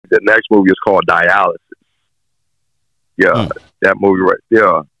the next movie is called Dialysis. Yeah, that movie right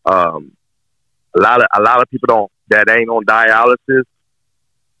there. A lot of people that ain't on dialysis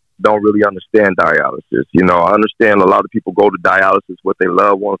don't really understand dialysis. You know, I understand a lot of people go to dialysis with their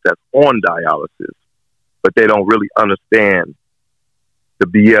loved ones that's on dialysis, but they don't really understand the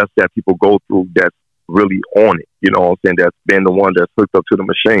BS that people go through that's really on it. You know what I'm saying? That's been the one that's hooked up to the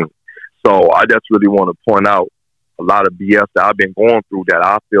machine. So I just really want to point out a lot of BS that I've been going through that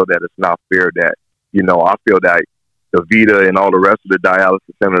I feel that it's not fair, that, you know, I feel that the Vita and all the rest of the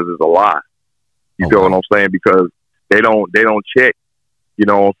dialysis centers is a lie. You feel what I'm saying? Because they don't check, you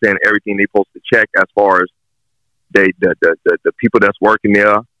know what I'm saying, everything they supposed to check as far as the people that's working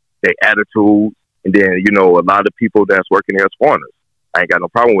there, their attitude, and then, you know, a lot of people that's working there is foreigners. I ain't got no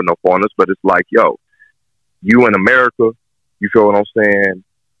problem with no foreigners, but it's like, yo, you in America, you feel what I'm saying?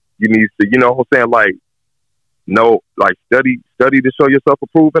 You need to, you know what I'm saying, like, no, like, study to show yourself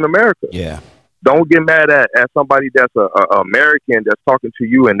approved in America. Yeah. Don't get mad at somebody that's a American that's talking to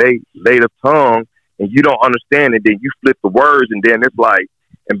you and they native tongue and you don't understand it. Then you flip the words and then it's like,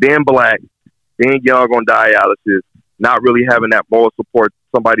 and being black, being young on dialysis, not really having that moral support,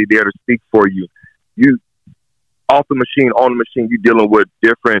 somebody there to speak for you. You off the machine, on the machine, you dealing with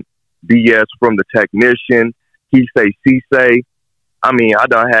different BS from the technician. He say, she say. I mean, I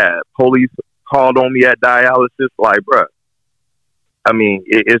done had police called on me at dialysis, like, bruh. I mean,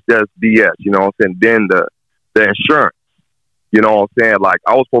 it's just BS, you know what I'm saying? Then the insurance, you know what I'm saying? Like,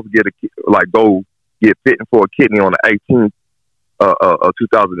 I was supposed to go get fitting for a kidney on the 18th of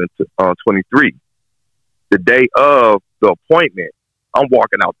 2023. The day of the appointment, I'm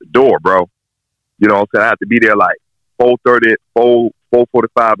walking out the door, bro. You know what I'm saying? I have to be there like 4:30,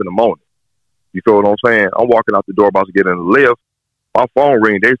 4:45 in the morning. You feel what I'm saying? I'm walking out the door, about to get in the lift. My phone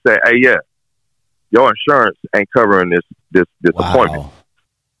ring. They say, "Hey, yeah, your insurance ain't covering this appointment."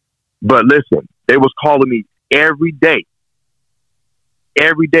 But listen, they was calling me every day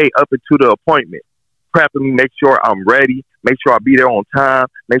up into the appointment, prepping me, make sure I'm ready, make sure I be there on time,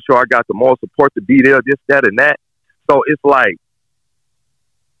 make sure I got the moral support to be there, this, that, and that. So it's like,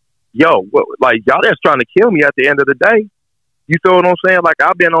 yo, like, y'all just trying to kill me at the end of the day. You feel what I'm saying? Like,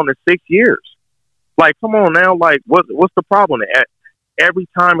 I've been on this 6 years. Like, come on now. Like, what's the problem? Every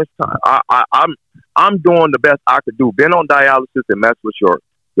time it's time, I'm doing the best I could do. Been on dialysis and mess with your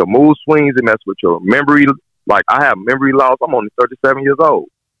mood swings and mess with your memory. Like, I have memory loss. I'm only 37 years old.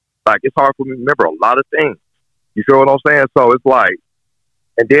 Like, it's hard for me to remember a lot of things. You feel what I'm saying? So it's like,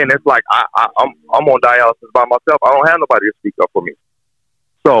 and then it's like I'm on dialysis by myself. I don't have nobody to speak up for me.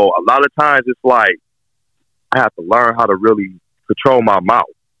 So a lot of times it's like I have to learn how to really control my mouth,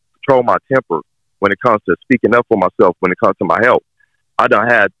 control my temper when it comes to speaking up for myself, when it comes to my health. I done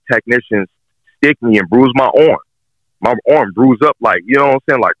had technicians stick me and bruise my arm. My arm bruised up, like, you know what I'm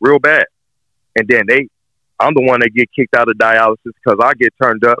saying, like real bad. And then I'm the one that get kicked out of dialysis because I get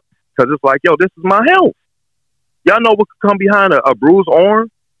turned up because it's like, yo, this is my health. Y'all know what could come behind a bruised arm?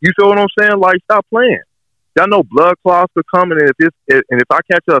 You feel what I'm saying? Like, stop playing. Y'all know blood clots could come, and if I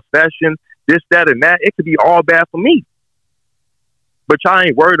catch a infection, this, that, and that, it could be all bad for me. But y'all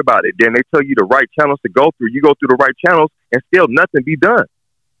ain't worried about it. Then they tell you the right channels to go through. You go through the right channels, and still nothing be done.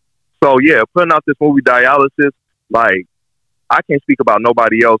 So, yeah, putting out this movie Dialysis, like, I can't speak about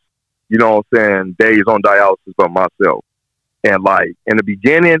nobody else, you know what I'm saying, days on dialysis but myself. And, like, in the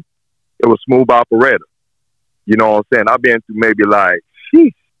beginning, it was smooth operator. You know what I'm saying? I've been through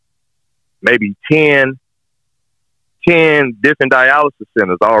maybe 10 different dialysis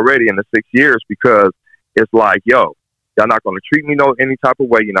centers already in the 6 years, because it's like, yo, y'all not going to treat me any type of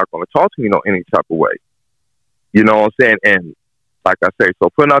way. You're not going to talk to me any type of way. You know what I'm saying? And like I say, so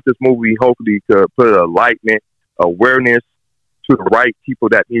putting out this movie hopefully could put enlightenment, awareness to the right people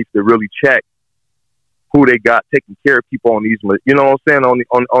that needs to really check who they got taking care of people on these, you know what I'm saying,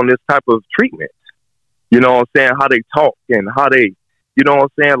 on this type of treatment. You know what I'm saying? How they talk and how they, you know what I'm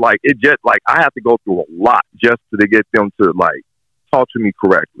saying? Like, it just, like, I have to go through a lot just to get them to, like, talk to me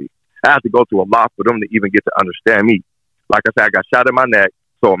correctly. I have to go through a lot for them to even get to understand me. Like I said, I got shot in my neck,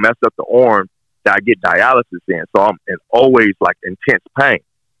 so it messed up the arm that I get dialysis in. So I'm in always, like, intense pain.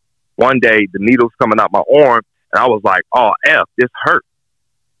 One day, the needle's coming out my arm, and I was like, oh, F, this hurt.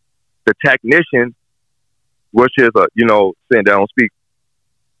 The technician, which is saying they don't speak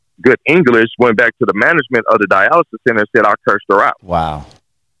good English, went back to the management of the dialysis center and said I cursed her out. Wow.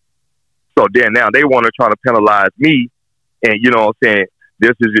 So then now they want to try to penalize me, and you know what I'm saying,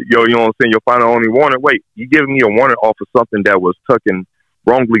 this is you know what I'm saying, your final only warning. Wait, you giving me a warning off of something that was taken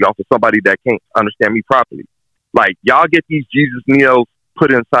wrongly off of somebody that can't understand me properly. Like, y'all get these Jesus nails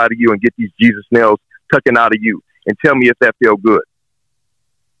put inside of you and get these Jesus nails taken out of you and tell me if that feel good.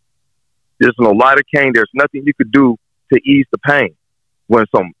 There's no lidocaine. There's nothing you could do to ease the pain when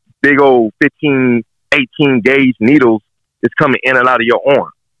some big old 15, 18 gauge needles is coming in and out of your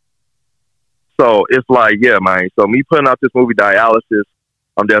arm. So it's like, yeah, man. So me putting out this movie, Dialysis,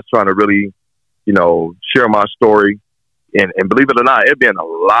 I'm just trying to really, you know, share my story. And believe it or not, it's been a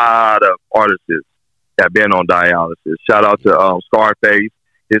lot of artists that been on dialysis. Shout out to Scarface,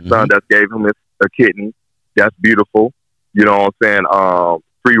 his son that gave him a kidney. That's beautiful. You know what I'm saying?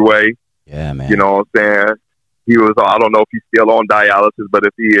 Freeway. Yeah, man. You know what I'm saying? He was, I don't know if he's still on dialysis, but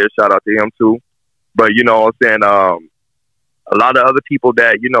if he is, shout out to him too. But you know what I'm saying? A lot of other people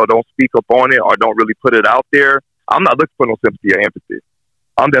that, you know, don't speak up on it or don't really put it out there. I'm not looking for no sympathy or empathy.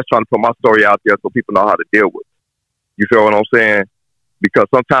 I'm just trying to put my story out there so people know how to deal with it. You feel what I'm saying? Because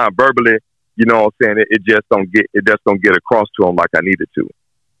sometimes verbally, you know what I'm saying, it just don't get across to them like I needed to.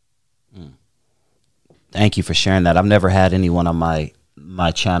 Thank you for sharing that. I've never had anyone on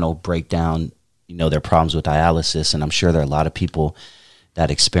my channel break down, you know, their problems with dialysis, and I'm sure there are a lot of people that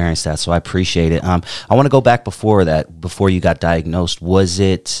experience that. So I appreciate it. I want to go back before you got diagnosed. Was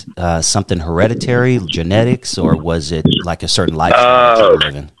it something hereditary, genetics, or was it like a certain lifestyle that you were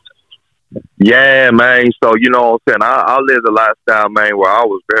living? Yeah, man. So, you know what I'm saying? I lived a lifestyle, man, where I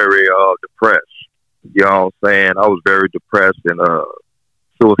was very depressed. You know what I'm saying? I was very depressed and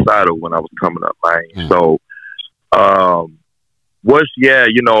suicidal when I was coming up, man. So,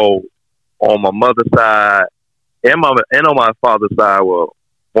 you know, on my mother's side and on my father's side, well,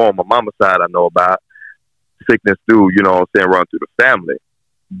 more on my mama's side, I know about sickness through, you know what I'm saying, run through the family.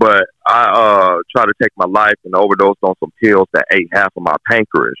 But I tried to take my life and overdosed on some pills that ate half of my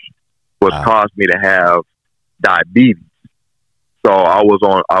pancreas, which caused me to have diabetes. So I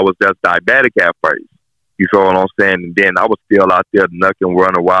was just diabetic at first. You feel what I'm saying? And then I was still out there knucking,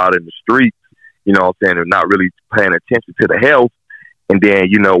 running wild in the streets, you know what I'm saying, and not really paying attention to the health. And then,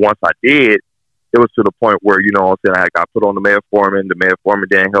 you know, once I did, it was to the point where, you know what I'm saying, I got put on the metformin. The metformin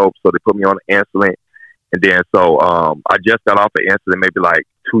didn't help, so they put me on the insulin. And then, so I just got off of insulin maybe like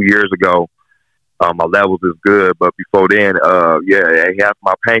 2 years ago. My levels is good, but before then, it half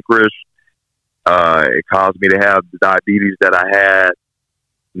my pancreas. It caused me to have the diabetes that I had,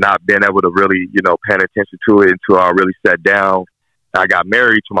 not being able to really, you know, paying attention to it until I really sat down. I got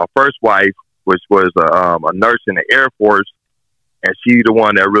married to my first wife, which was a nurse in the Air Force, and she's the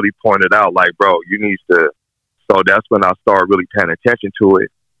one that really pointed out, like, bro, you need to. So that's when I started really paying attention to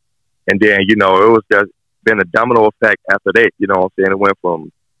it. And then, you know, it was just been a domino effect after that. You know what I'm saying? It went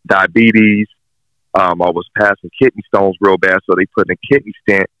from diabetes. I was passing kidney stones real bad, so they put in a kidney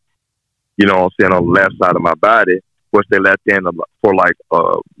stent, you know what I'm saying, on the left side of my body, which they left in for like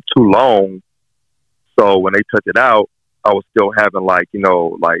too long. So when they took it out, I was still having like, you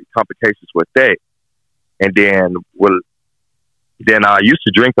know, like complications with that. And then I used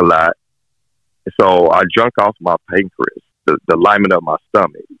to drink a lot. So I drank off my pancreas, the lining of my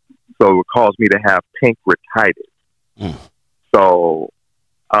stomach. So it caused me to have pancreatitis. So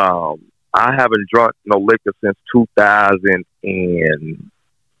I haven't drunk no liquor since 2000 and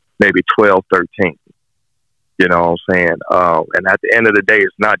maybe 12, 13. You know what I'm saying? And at the end of the day,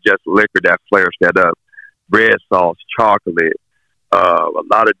 it's not just liquor that flares that up. Red sauce, chocolate, a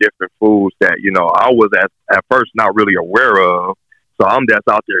lot of different foods that, you know, I was at first not really aware of. So I'm just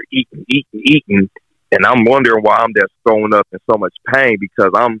out there eating. And I'm wondering why I'm just throwing up in so much pain,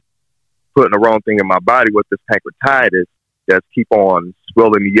 because I'm putting the wrong thing in my body with this pancreatitis that's keep on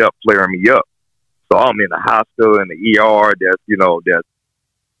swelling me up, flaring me up. So I'm in the hospital, in the ER, that's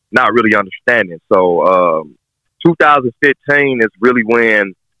not really understanding. So 2015 is really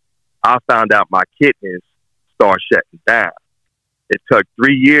when I found out my kidneys started shutting down. It took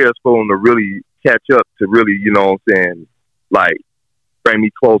 3 years for them to really catch up to really, you know what I'm saying, like bring me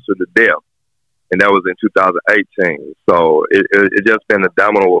closer to death. And that was in 2018. So it just been a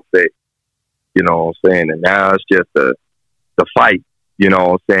domino effect, you know what I'm saying? And now it's just the fight, you know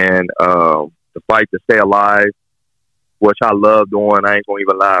what I'm saying? The fight to stay alive, which I love doing. I ain't gonna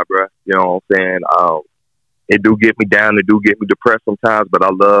even lie, bro. You know what I'm saying? It do get me down. It do get me depressed sometimes, but I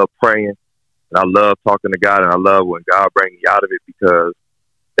love praying and I love talking to God, and I love when God brings me out of it, because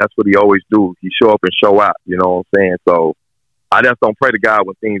that's what he always do. He show up and show out, you know what I'm saying? So I just don't pray to God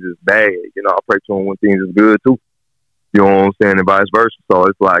when things is bad. You know, I pray to him when things is good too. You know what I'm saying? And vice versa. So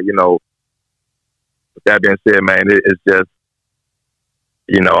it's like, you know, with that being said, man, it's just,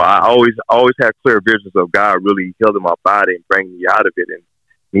 you know, I always had clear visions of God really healing my body and bringing me out of it, and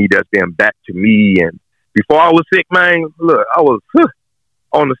me just being back to me. And before I was sick, man, look, I was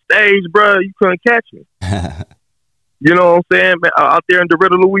on the stage, bro. You couldn't catch me. You know what I'm saying, man? Out there in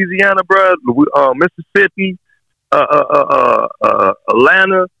DeRidder, Louisiana, bro, Mississippi,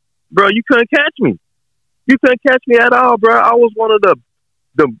 Atlanta, bro, you couldn't catch me. You couldn't catch me at all, bro. I was one of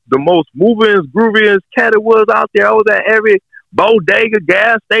the most moving, grooviest cat it was out there. I was at every bodega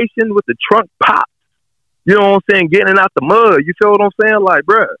gas station with the trunk popped. You know what I'm saying? Getting out the mud. You feel what I'm saying? Like,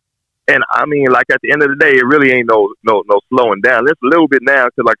 bro. And I mean, like at the end of the day, it really ain't no slowing down. It's a little bit now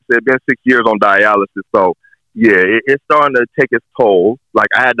because, like I said, been 6 years on dialysis. So yeah, it's starting to take its toll. Like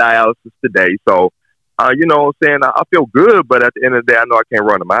I had dialysis today, so you know what I'm saying. I feel good, but at the end of the day, I know I can't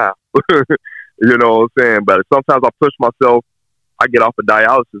run a mile. You know what I'm saying? But sometimes I push myself. I get off of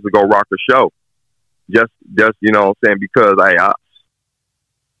dialysis to go rock a show. Just you know what I'm saying, because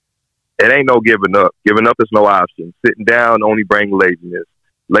it ain't no giving up. Giving up is no option. Sitting down only brings laziness.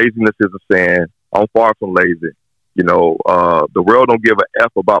 Laziness is a sin. I'm far from lazy. You know, the world don't give a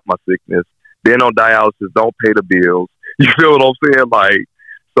F about my sickness. Being on dialysis don't pay the bills. You feel what I'm saying? Like,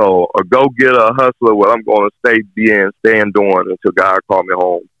 so a go-getter, hustler, what I'm going to stay doing until God call me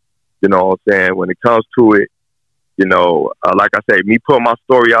home. You know what I'm saying? When it comes to it, you know, like I say, me putting my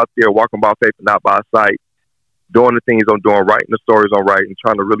story out there, walking by faith and not by sight, doing the things I'm doing, writing the stories I'm writing,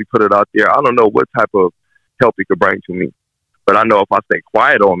 trying to really put it out there. I don't know what type of help it could bring to me. But I know if I stay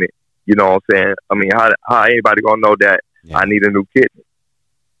quiet on it, you know what I'm saying? I mean, how anybody going to know that I need a new kidney?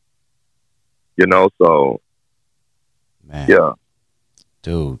 You know, so, man. Yeah.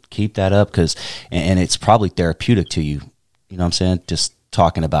 Dude, keep that up because, and it's probably therapeutic to you. You know what I'm saying? Just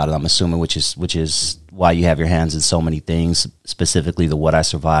talking about it, I'm assuming, which is why you have your hands in so many things, specifically the What I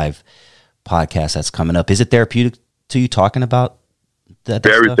Survive podcast that's coming up. Is it therapeutic to you talking about that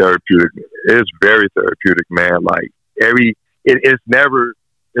very stuff? Therapeutic. It's very therapeutic, man. Like it's never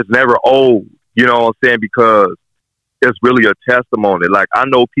old. You know what I'm saying? Because it's really a testimony. Like I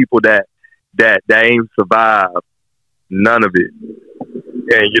know people that ain't survived none of it,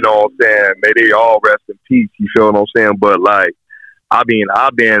 and you know what I'm saying. May they all rest in peace. You feel what I'm saying? But like, I've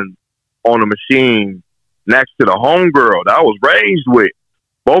been on a machine next to the homegirl that I was raised with.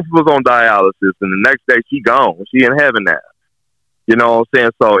 Both of us on dialysis, and the next day she gone. She in heaven now. You know what I'm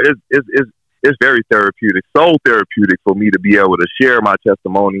saying? So it's very therapeutic, so therapeutic for me to be able to share my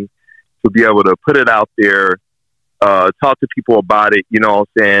testimony, to be able to put it out there, talk to people about it. You know what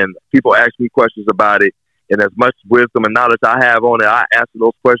I'm saying? People ask me questions about it, and as much wisdom and knowledge I have on it, I answer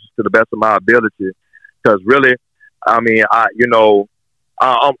those questions to the best of my ability. Because really, I mean,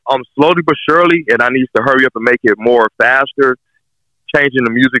 I'm slowly but surely, and I need to hurry up and make it more faster, changing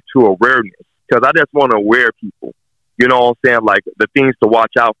the music to awareness. Because I just want to aware people, you know what I'm saying, like the things to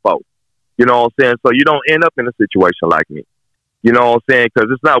watch out for. You know what I'm saying? So you don't end up in a situation like me. You know what I'm saying?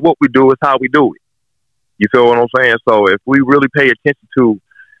 Because it's not what we do, it's how we do it. You feel what I'm saying? So if we really pay attention to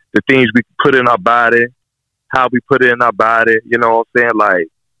the things we put in our body, how we put it in our body, you know what I'm saying? Like,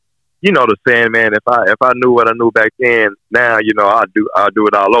 you know the saying, man, if I knew what I knew back then, now, you know, I'll do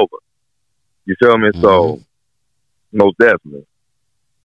it all over. You feel me? Mm-hmm. So most definitely.